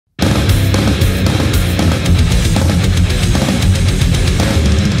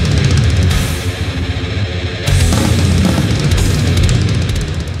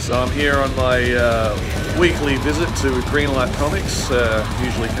on my weekly visit to Greenlight Comics.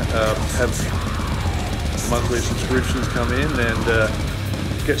 Usually have monthly subscriptions come in and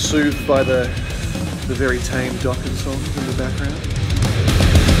get soothed by the very tame Dokken songs in the background.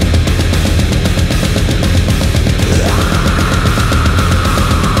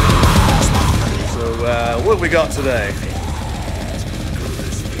 So what have we got today?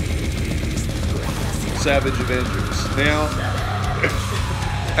 Savage Avengers. Now,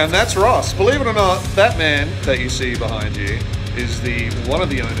 and that's Ross. Believe it or not, that man that you see behind you is one of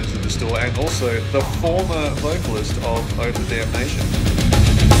the owners of the store and also the former vocalist of Avid Damnation.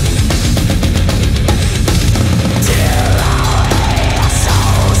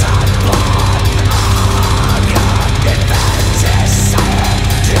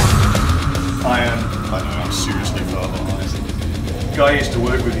 I'm seriously far behind. The guy I used to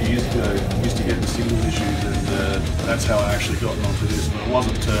work with years ago used to get the single issues, and that's how I actually got onto this. But it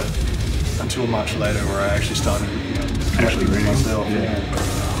wasn't until much later where I actually started actually reading myself. Yeah.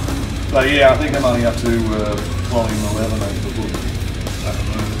 But yeah, I think I'm only up to volume 11 of the book at the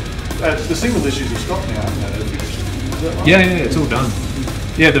moment. The single issues are stopped now, haven't they? Is that right? Yeah, it's all done.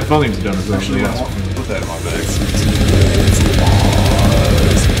 Yeah, the volumes are done as well. Actually, I'll put that in my bag.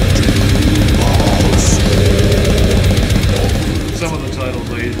 Some of the titles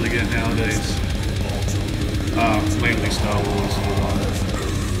I usually get nowadays are mainly Star Wars.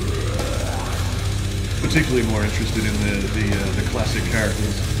 Particularly more interested in the classic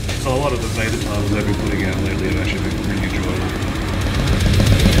characters. So a lot of the beta titles I've been putting out lately have actually been really enjoyable.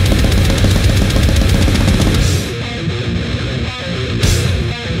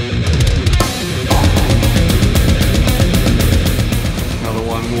 Another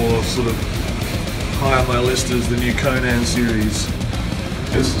one more sort of high on my list is the new Conan series.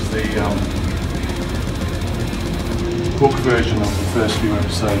 This is the book version of the first few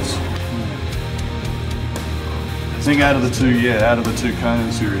episodes. I think out of the two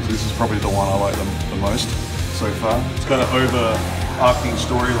Conan series, this is probably the one I like the most so far. It's got an overarching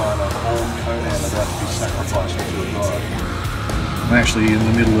storyline of all Conan about to be sacrificed to a god. I'm actually in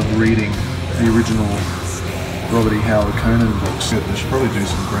the middle of reading the original Robert E. Howard Conan books. They should probably do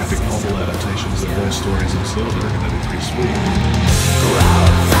some graphic novel adaptations of those stories themselves. I reckon that'd be pretty sweet.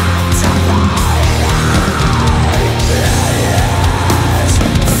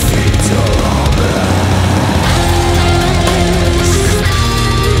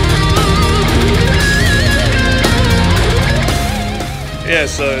 Yeah,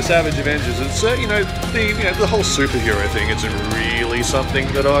 so Savage Avengers, it's the whole superhero thing, it's really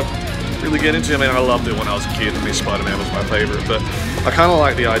something that I really get into. I mean, I loved it when I was a kid, and Spider-Man was my favourite, but I kind of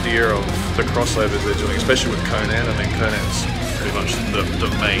like the idea of the crossovers they're doing, especially with Conan. I mean, Conan's pretty much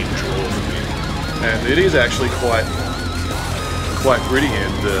the main draw for me, and it is actually quite gritty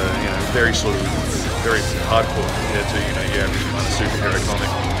and very very hardcore compared to your average kind of superhero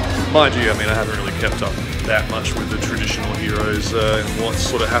comic. Mind you, I mean, I haven't really kept up that much with the traditional heroes and what's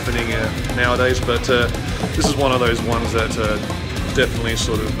sort of happening nowadays, but this is one of those ones that definitely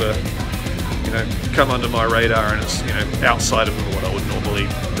sort of come under my radar, and it's outside of what I would normally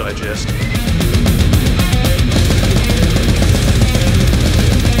digest.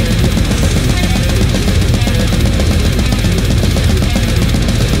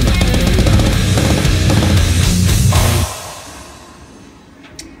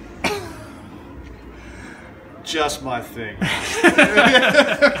 Just my thing.